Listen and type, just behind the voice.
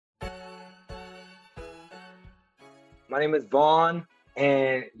My name is Vaughn,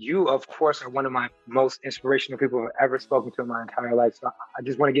 and you, of course, are one of my most inspirational people I've ever spoken to in my entire life. So I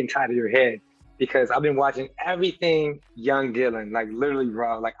just want to get inside of your head because I've been watching everything Young Dylan, like literally,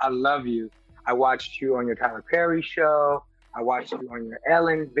 bro. Like, I love you. I watched you on your Tyler Perry show. I watched you on your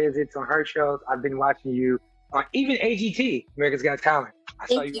Ellen visits on her shows. I've been watching you on even AGT, America's Got Talent. I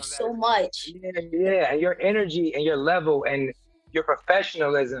saw Thank you you on that so as well. much. Yeah. And your energy and your level and your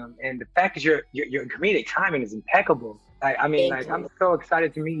professionalism and the fact that your comedic timing is impeccable. Thank I'm you. so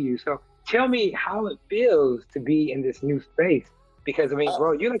excited to meet you. So tell me how it feels to be in this new space. Because Uh,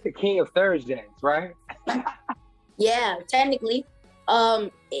 bro, you're like the king of Thursdays, right? yeah, technically,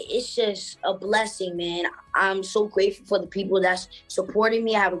 it's just a blessing, man. I'm so grateful for the people that's supporting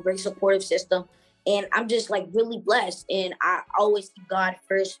me. I have a great supportive system, and I'm just like really blessed. And I always keep God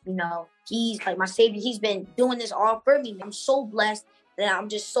first. He's like my savior. He's been doing this all for me. I'm so blessed that I'm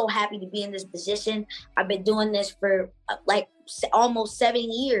just so happy to be in this position. I've been doing this for almost 7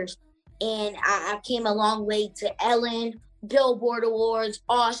 years, and I came a long way to Ellen, Billboard Awards,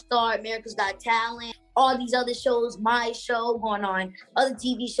 All Star, America's Got Talent, all these other shows, my show, going on other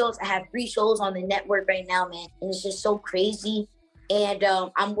TV shows. I have 3 shows on the network right now, man, and it's just so crazy. And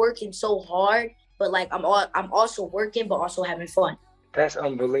I'm working so hard, but like I'm also working, but also having fun. That's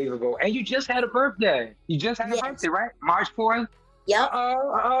unbelievable. And you just had a birthday. You just had a birthday, Yes. right? March 4th? Yep.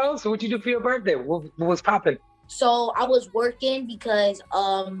 Uh-oh. So what you do for your birthday? What was popping? So I was working because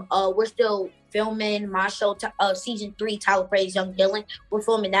we're still filming my show, season 3, Tyler Perry's Young Dylan. We're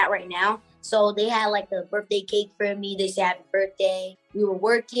filming that right now. So they had like a birthday cake for me. They said happy birthday. We were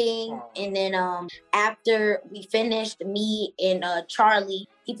working, Oh, and then after we finished, me and Charlie,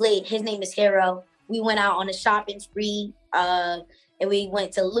 he played. His name is Hero. We went out on a shopping spree. And we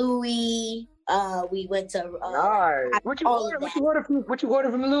went to Louis. We went to nice. What you all order? of What that. you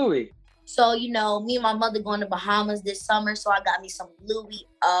order from Louis? So, me and my mother going to Bahamas this summer. So I got me some Louis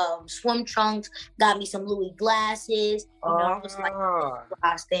swim trunks, got me some Louis glasses. I was like, Oh.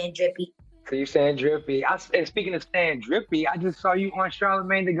 I staying drippy. So you saying drippy. And speaking of staying drippy, I just saw you on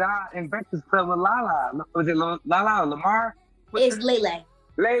Charlamagne the God and Breakfast Club with Lala. Was it Lala or Lamar? What's It's her? Lele.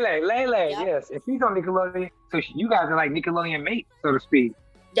 Lele, Yep, yes. And she's on Nickelodeon. So you guys are like Nickelodeon mates, so to speak.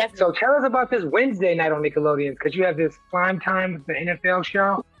 So definitely. tell us about this Wednesday night on Nickelodeon, because you have this prime time with the NFL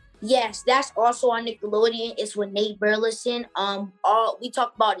show. Yes, that's also on Nickelodeon. It's with Nate Burleson. All we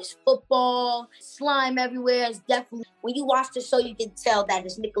talk about is football, slime everywhere. It's definitely when you watch the show, you can tell that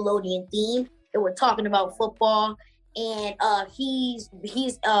it's Nickelodeon themed. And we're talking about football. And he's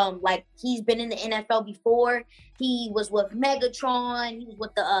been in the NFL before. He was with Megatron. He was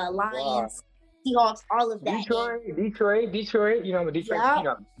with the Wow. Lions, Seahawks, all of that. And Detroit. I'm a Detroit,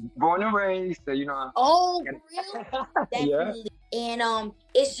 yeah, born and raised. So oh, for real? yeah. Definitely. And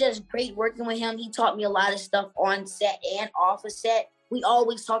it's just great working with him. He taught me a lot of stuff on set and off of set. We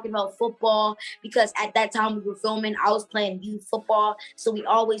always talking about football because at that time we were filming, I was playing youth football. So we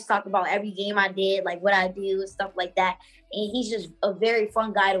always talk about every game I did, like what I do and stuff like that. And he's just a very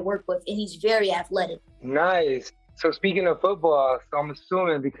fun guy to work with, and he's very athletic. Nice. So speaking of football, so I'm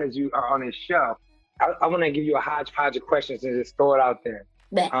assuming because you are on this show, I want to give you a hodgepodge of questions and just throw it out there.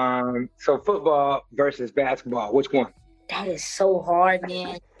 But So football versus basketball, which one? that is so hard,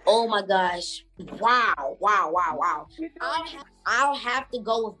 man. Oh my gosh. Wow. I'll have to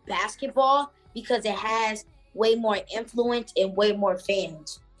go with basketball because it has way more influence and way more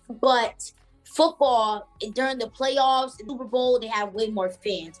fans. But football during the playoffs, Super Bowl, they have way more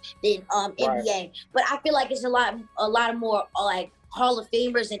fans than Right. NBA. But I feel like it's a lot of more like Hall of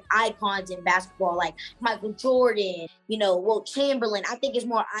Famers and icons in basketball, like Michael Jordan, Wilt Chamberlain. I think it's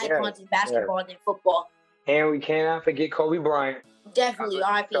more Yes. icons in Yes. basketball than football. And we cannot forget Kobe Bryant. Definitely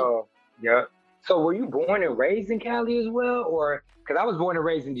RIP. So, yeah. So were you born and raised in Cali as well? Or, because I was born and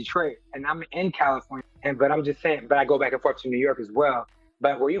raised in Detroit and I'm in California. But I'm just saying, but I go back and forth to New York as well.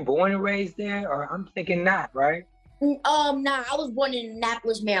 But were you born and raised there? Or I'm thinking not, right? Nah, I was born in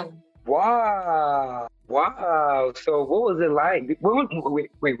Annapolis, Maryland. Wow. So what was it like?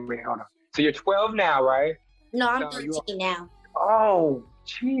 Wait, hold on. So you're 12 now, right? No, I'm So 13 now. oh,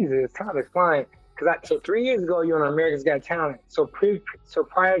 Jesus, time is flying. So 3 years ago, you were on America's Got Talent. So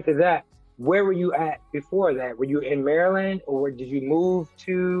prior to that, where were you at before that? Were you in Maryland, or did you move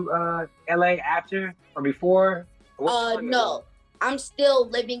to LA after or before? No, I'm still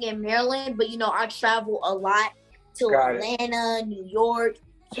living in Maryland, but I travel a lot to Got it. Atlanta, New York,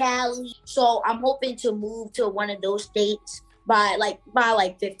 Cali. So I'm hoping to move to one of those states by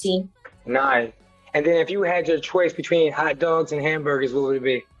 15. Nice. And then if you had your choice between hot dogs and hamburgers, what would it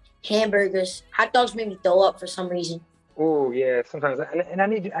be? Hamburgers. Hot dogs make me throw up for some reason. Oh yeah, sometimes, and I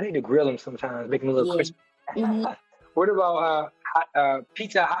need to grill them sometimes, make them a little Yeah. crispy. hmm What about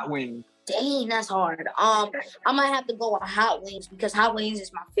pizza hot wings? Dang, that's hard. I might have to go with hot wings because hot wings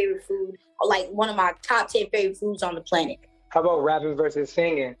is my favorite food, or like one of my top 10 favorite foods on the planet. How about rapping versus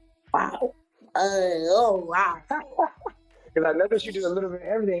singing? Wow. Oh wow. Because I noticed you do a little bit of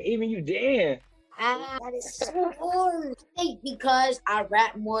everything, even you dance. That is so hard. I think because I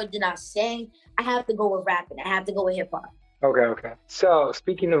rap more than I sing, I have to go with rapping. I have to go with hip hop. Okay, okay. So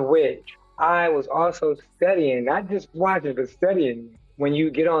speaking of which, I was also studying, not just watching, but studying. When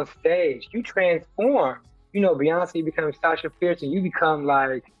you get on stage, you transform. You know, Beyonce becomes Sasha Fierce, and you become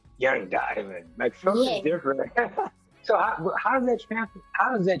like Young Diamond, like something different. So how does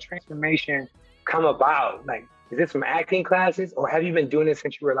that transformation come about? Like, is this from acting classes, or have you been doing this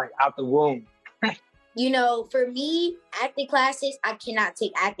since you were like out the womb? You know, for me, acting classes, I cannot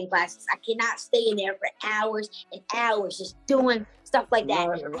take acting classes. I cannot stay in there for hours and hours just doing stuff like that.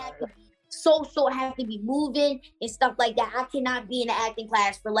 Right, I have to right. be social, I have to be moving and stuff like that. I cannot be in an acting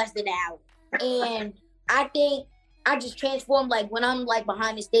class for less than an hour. And I think I just transform like when I'm like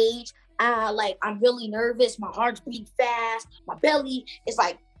behind the stage, I'm really nervous, my heart's beating fast, my belly is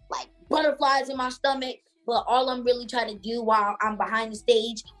like butterflies in my stomach. But all I'm really trying to do while I'm behind the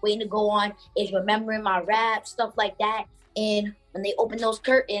stage, waiting to go on, is remembering my rap, stuff like that. And when they open those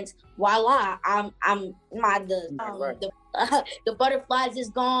curtains, voila, Right. the butterflies is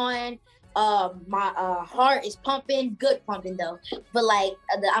gone. My heart is pumping, good pumping though. But like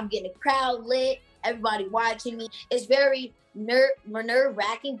I'm getting a crowd lit, everybody watching me. It's very nerve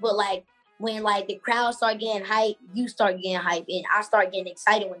wracking, but like when like the crowd start getting hype, you start getting hype, and I start getting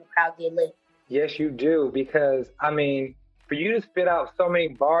excited when the crowd get lit. Yes, you do. Because, I mean, for you to spit out so many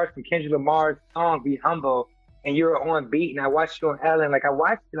bars from Kendrick Lamar's song, Be Humble, and you're on beat, and I watched you on Ellen, like I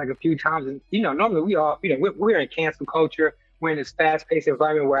watched it like a few times, and, you know, normally we all, you know, we're in cancel culture. We're in this fast-paced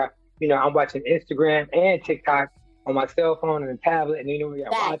environment where, you know, I'm watching Instagram and TikTok on my cell phone and a tablet, and, you know, we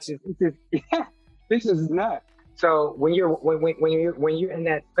got watches. This is, this is nuts. So when you're in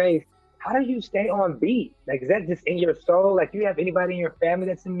that space, how do you stay on beat? Like, is that just in your soul? Like, do you have anybody in your family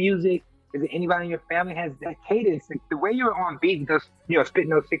that's in music? Is it anybody in your family has that cadence? Like, the way you're on beat, just, you know, spitting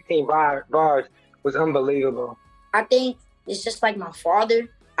those 16 bars was unbelievable. I think it's just like my father.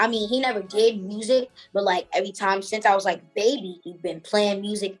 I mean, he never did music, but like every time since I was like baby, he's been playing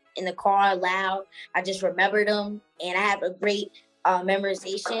music in the car loud. I just remembered him, and I have a great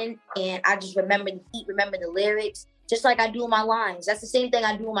memorization, and I just remember the beat, remember the lyrics, just like I do my lines. That's the same thing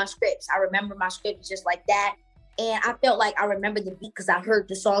I do in my scripts. I remember my scripts just like that. And I felt like I remembered the beat because I heard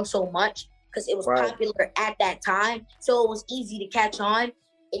the song so much because it was popular at that time. So it was easy to catch on.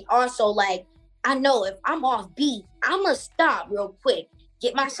 And also, like, I know if I'm off beat, I'm going to stop real quick,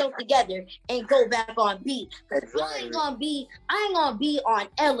 get myself together, and go back on beat. Because I ain't going to be on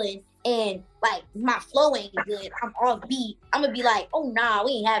Ellen and, like, my flow ain't good. I'm off beat. I'm going to be like, oh, nah,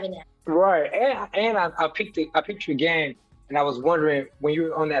 we ain't having that. Right. And I picked your game. And I was wondering, when you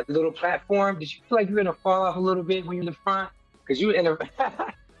were on that little platform, did you feel like you were going to fall off a little bit when you were in the front? Because you were in the...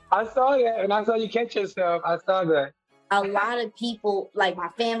 I saw that, and I saw you catch yourself. I saw that. A lot of people, like my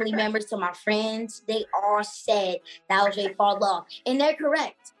family members to my friends, they all said that I was ready to fall off. And they're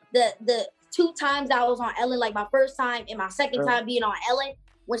correct. The 2 times I was on Ellen, like my first time and my second time being on Ellen,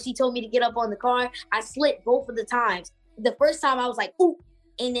 when she told me to get up on the car, I slipped both of the times. The first time I was like, ooh.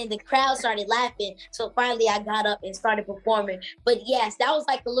 And then the crowd started laughing. So finally I got up and started performing. But yes, that was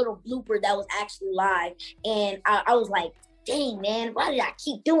like a little blooper that was actually live. And I was like, dang, man, why did I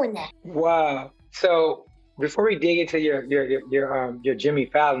keep doing that? Wow. So before we dig into your Jimmy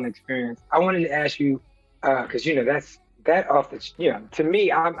Fallon experience, I wanted to ask you, because, you know, that off the, you know, to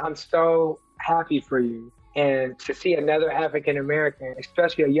me, I'm so happy for you. And to see another African American,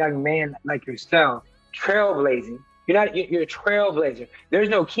 especially a young man like yourself, trailblazing. You're a trailblazer. There's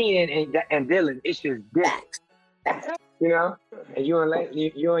no Keenan and Dylan. It's just Dylan. You know, and you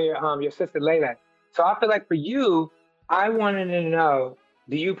and your sister Layla. So I feel like for you, I wanted to know: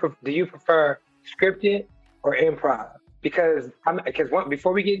 do you prefer scripted or improv? Because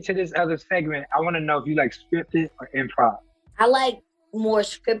before we get into this other segment, I want to know if you like scripted or improv. I like more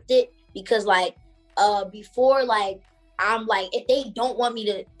scripted because before I'm like, if they want me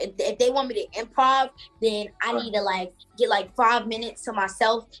to improv, then I need to get 5 minutes to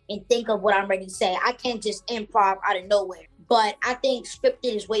myself and think of what I'm ready to say. I can't just improv out of nowhere. But I think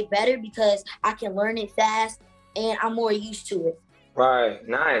scripted is way better because I can learn it fast and I'm more used to it. Right,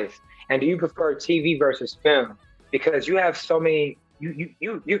 nice. And do you prefer TV versus film? Because you have so many,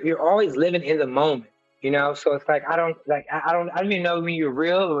 you're always living in the moment, you know? So it's like, I don't even know when you're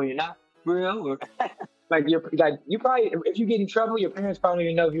real or when you're not real. Like you probably, if you get in trouble, your parents probably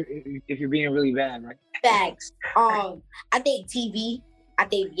don't even know if you're being really bad, right? Facts. I think TV. I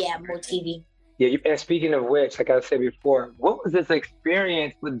think more TV. Yeah, and speaking of which, like I said before, what was this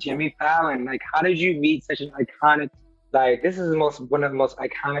experience with Jimmy Fallon? Like, how did you meet such an iconic, like, this is one of the most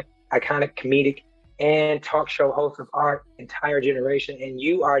iconic comedic and talk show hosts of our entire generation, and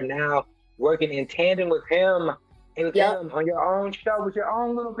you are now working in tandem with him and with Yep. him on your own show with your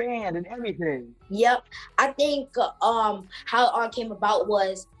own little band and everything. Yep. I think how it all came about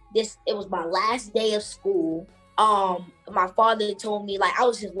was this. It was my last day of school. My father told me, like, I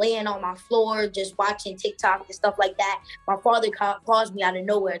was just laying on my floor, just watching TikTok and stuff like that. My father calls me out of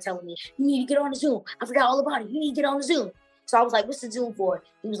nowhere telling me, you need to get on the Zoom. I forgot all about it. You need to get on the Zoom. So I was like, what's the Zoom for?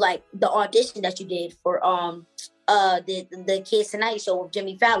 He was like, the audition that you did for the Kids Tonight show with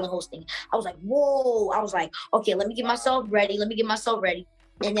Jimmy Fallon hosting. I was like, whoa. I was like, okay, let me get myself ready.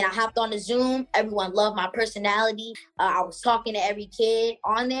 And then I hopped on the Zoom. Everyone loved my personality. I was talking to every kid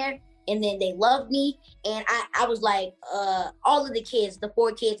on there. And then they loved me. And I was like, all of the kids, the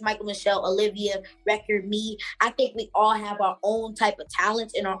 4 kids, Michael, Michelle, Olivia, Record, me, I think we all have our own type of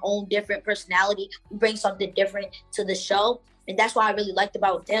talents and our own different personality. We bring something different to the show. And that's what I really liked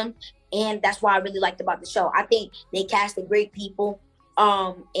about them. And that's why I really liked about the show. I think they casted great people.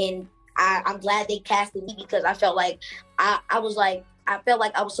 And I'm glad they casted me because I felt like I felt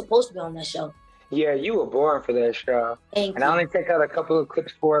like I was supposed to be on that show. Yeah, you were born for that show. Thank and you. I only take out a couple of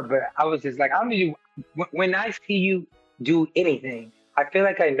clips for it, but I was just like, when I see you do anything, I feel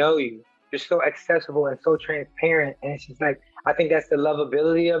like I know you. You're so accessible and so transparent. And it's just like, I think that's the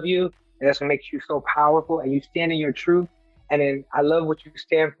lovability of you. And that's what makes you so powerful. And you stand in your truth. And then I love what you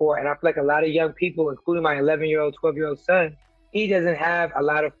stand for. And I feel like a lot of young people, including my 11-year-old, 12-year-old son, he doesn't have a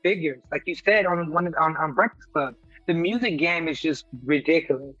lot of figures. Like you said on Breakfast Club, the music game is just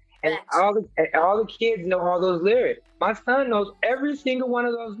ridiculous. And all the kids know all those lyrics. My son knows every single one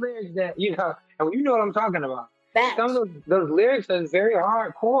of those lyrics that, and you know what I'm talking about. Facts. Some of those lyrics are very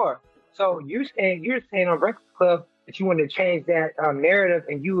hardcore. So you're saying on Breakfast Club that you wanted to change that narrative,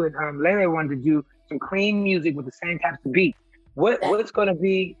 and you and Lele wanted to do some clean music with the same types of beats. What's going to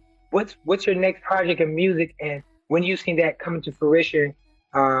be, what's your next project of music, and when you see that coming to fruition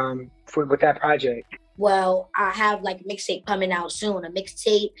with that project? Well, I have like a mixtape coming out soon. A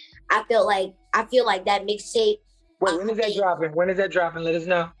mixtape. I feel like that mixtape. Wait, when is that dropping? When is that dropping? Let us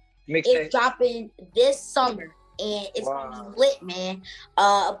know. Mixtape. It's dropping this summer, and it's gonna be lit, man.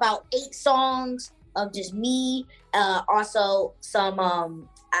 About 8 songs of just me. Also some.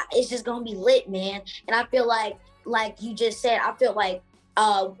 It's just gonna be lit, man. And I feel like you just said, I feel like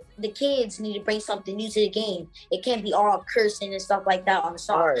the kids need to bring something new to the game. It can't be all cursing and stuff like that on the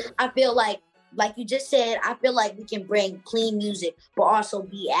song. Right. I feel like you just said, I feel like we can bring clean music, but also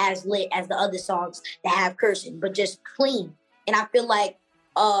be as lit as the other songs that have cursing, but just clean. And I feel like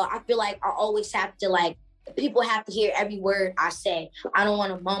I always have to people have to hear every word I say. I don't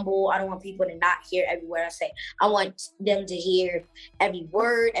want to mumble. I don't want people to not hear every word I say. I want them to hear every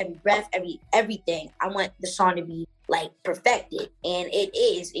word, every breath, everything. I want the song to be perfected, and it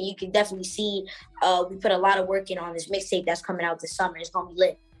is. And you can definitely see we put a lot of work in on this mixtape that's coming out this summer. It's gonna be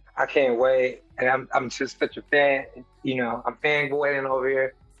lit. I can't wait, and I'm just such a fan. I'm fanboying over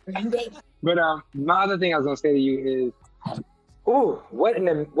here. But my other thing I was gonna say to you is, what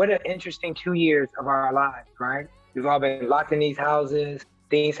an interesting 2 years of our lives, right? We've all been locked in these houses.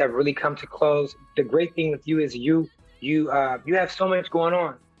 Things have really come to close. The great thing with you is you have so much going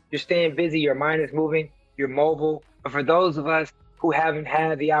on. You're staying busy. Your mind is moving. You're mobile. But for those of us who haven't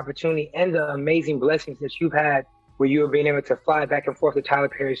had the opportunity and the amazing blessings that you've had, where you have been able to fly back and forth to Tyler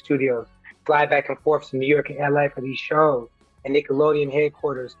Perry Studios, fly back and forth to New York and LA for these shows, and Nickelodeon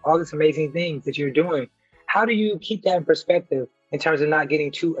headquarters, all these amazing things that you're doing. How do you keep that in perspective in terms of not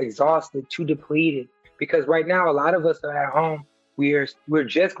getting too exhausted, too depleted? Because right now, a lot of us are at home. We're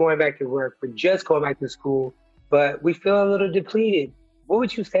just going back to work. We're just going back to school, but we feel a little depleted. What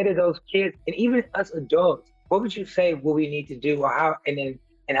would you say to those kids, and even us adults? What would you say what we need to do, or how do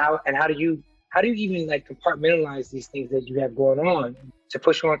you even compartmentalize these things that you have going on to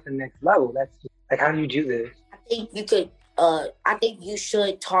push you on to the next level? That's how do you do this? I think you could. I think you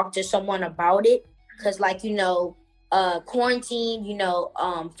should talk to someone about it, because quarantine.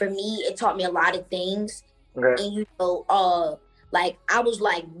 For me, it taught me a lot of things. Okay. And I was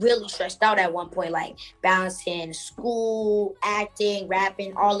really stressed out at one point, balancing school, acting,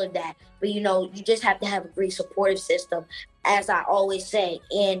 rapping, all of that. But you just have to have a great supportive system, as I always say,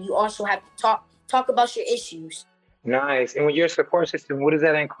 and you also have to talk about your issues. Nice. And with your support system, what does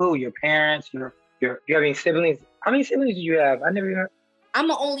that include? Your parents, you have any siblings? How many siblings do you have? I never heard. I'm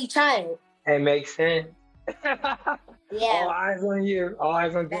an only child. It makes sense. All Yeah, eyes on you. All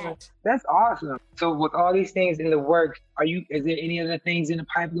eyes on Dylan. facts. That's awesome. So with all these things in the works, is there any other things in the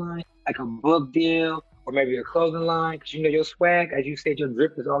pipeline? Like a book deal or maybe a clothing line? Because you know your swag, as you said, your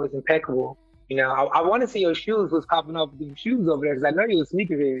drip is always impeccable. You know, I want to see your shoes. What's popping off with your shoes over there? Because I know you're a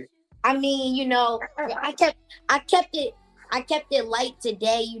sneakerhead. I mean, I kept it, I kept it light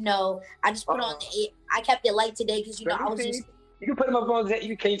today. I just put on Uh-uh. I kept it light today because Let I me was see. just You can put them up on.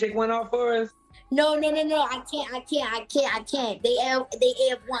 Can you take one off for us? no, no, no, no. I can't. They Air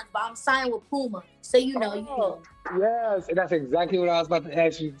Ones, but I'm signed with Puma, so you Oh, know yes, and that's exactly what I was about to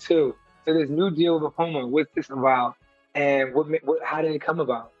ask you too. So this new deal with Puma, what's this about, and how did it come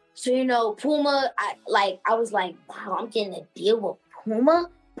about? So Puma. I was like, wow, I'm getting a deal with Puma.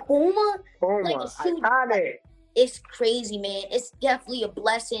 Puma, like a Puma, shoe, like iconic. it's crazy, man. It's definitely a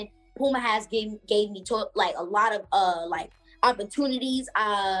blessing. Puma has gave me like a lot of like opportunities.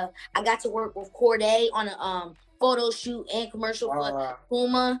 I got to work with Corday on a photo shoot and commercial for Uh,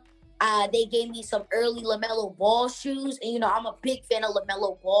 Puma. They gave me some early Lamelo Ball shoes, and I'm a big fan of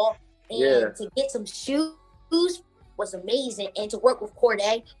Lamelo Ball. yeah, And to get some shoes was amazing, and to work with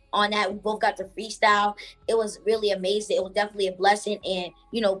Corday on that, we both got to freestyle. It was really amazing. It was definitely a blessing, and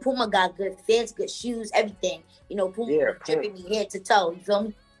Puma got good fits, good shoes, everything. Puma yeah, was dripping me head to toe. You feel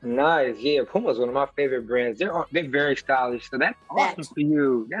me? nice. Yeah, Puma's one of my favorite brands. They're very stylish, so that's awesome Facts. for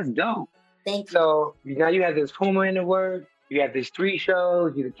you. That's dope. Thank you. So now you have this Puma in the work. You have these three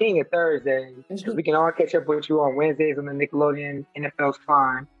shows. You're the king of Thursday. We can all catch up with you on Wednesdays on the Nickelodeon NFL's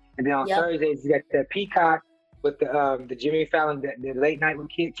Fine, and then on Yep. Thursdays you got the Peacock with the Jimmy Fallon the late night with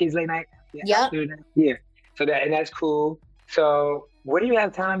kids late night. Yeah, Yep. after that. Yeah. So that's cool. So where do you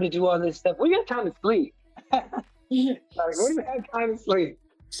have time to do all this stuff? Where do you have time to sleep? Like where do you have time to sleep?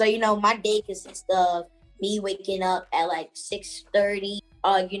 So my day consists of me waking up at like 6:30.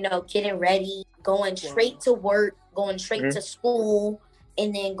 Getting ready, going Wow. straight to work, going straight Mhm. to school,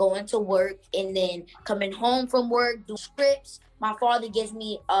 and then going to work, and then coming home from work, do scripts. My father gives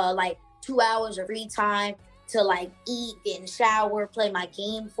me like 2 hours of free time to like eat, get in the shower, play my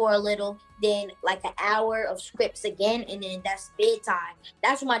game for a little. Then like an hour of scripts again, and then that's bedtime.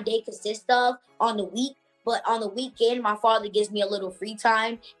 That's what my day consists of on the week. But on the weekend, my father gives me a little free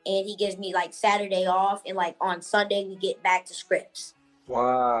time, and he gives me like Saturday off, and like on Sunday we get back to scripts.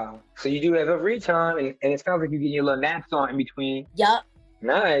 Wow. So you do have a free time, and it sounds like you get your little naps on in between. Yup.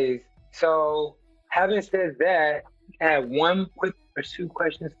 Nice. So, having said that, I have one quick or two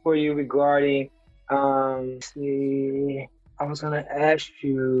questions for you regarding. Let's see, I was gonna ask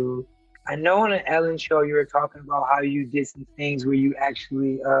you. I know on an Ellen show you were talking about how you did some things where you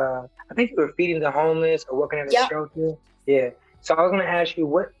actually, I think you were feeding the homeless or working at a Yup. shelter. Yeah. So I was gonna ask you,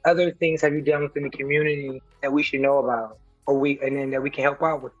 what other things have you done within the community that we should know about, and then that we can help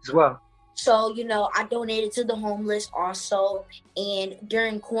out with as well? So, I donated to the homeless also. And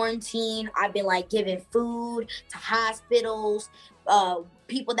during quarantine, I've been like giving food to hospitals,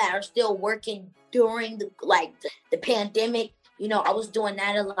 people that are still working during the pandemic. I was doing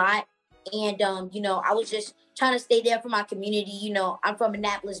that a lot. And I was just trying to stay there for my community. I'm from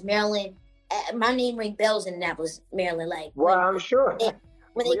Annapolis, Maryland. My name ring bells in Annapolis, Maryland. Like Well, I'm sure. they,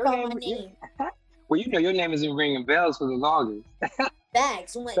 when Well, they your call my name, name, well, you know your name has been ringing bells for the longest.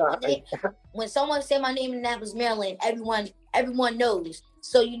 facts. When So, when they when someone say my name in Annapolis, Maryland, everyone knows.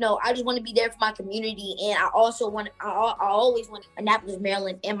 So I just want to be there for my community, and I also I always want Annapolis,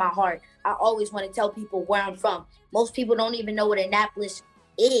 Maryland in my heart. I always want to tell people where I'm from. Most people don't even know what Annapolis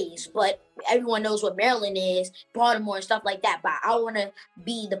is, but everyone knows what Maryland is, Baltimore and stuff like that. But I want to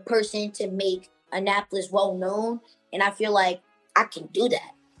be the person to make Annapolis well known, and I feel like I can do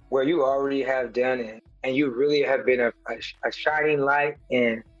that. well, you already have done it, and you really have been a shining light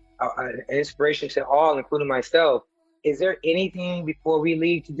and an inspiration to all, including myself. Is there anything before we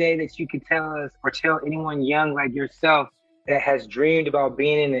leave today that you could tell us or tell anyone young like yourself that has dreamed about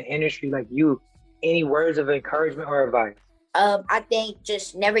being in the industry like you? Any words of encouragement or advice? I think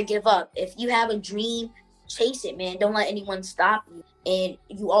just never give up. If you have a dream, chase it, man. Don't let anyone stop you. And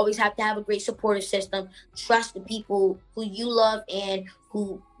you always have to have a great supportive system. Trust the people who you love and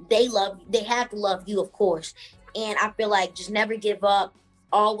who they love. They have to love you, of course. And I feel like just never give up.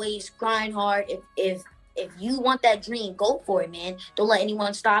 Always grind hard. If you want that dream, go for it, man. Don't let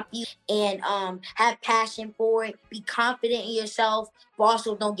anyone stop you. And have passion for it. Be confident in yourself, but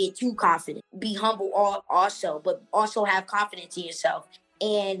also don't get too confident. Be humble also, but also have confidence in yourself.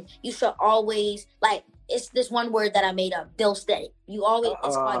 And you should always like it's this one word that I made up, Dill steady. You always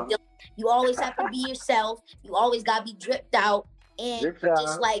it's called Uh-uh. Dill. You always have to be yourself. You always gotta be dripped out. And Good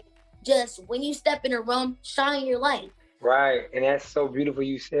job. just when you step in a room, shine your light. Right. And that's so beautiful.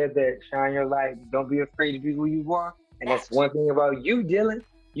 You said that, shine your light. Don't be afraid to be who you are. And that's Facts. one thing about you, Dylan.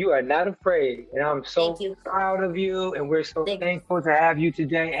 You are not afraid. And I'm Thank so you. proud of you. And we're so Thank you. thankful to have you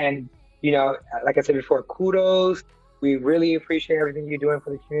today. And, like I said before, kudos. We really appreciate everything you're doing for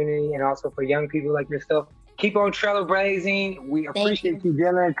the community and also for young people like yourself. Keep on trailblazing. We Thank appreciate you. you,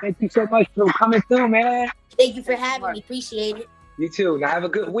 Dylan. Thank you so much for coming through, man. Thank you for Thanks so having much. me. Appreciate it. You too. Now have a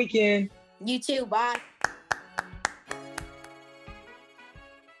good weekend. You too. Bye.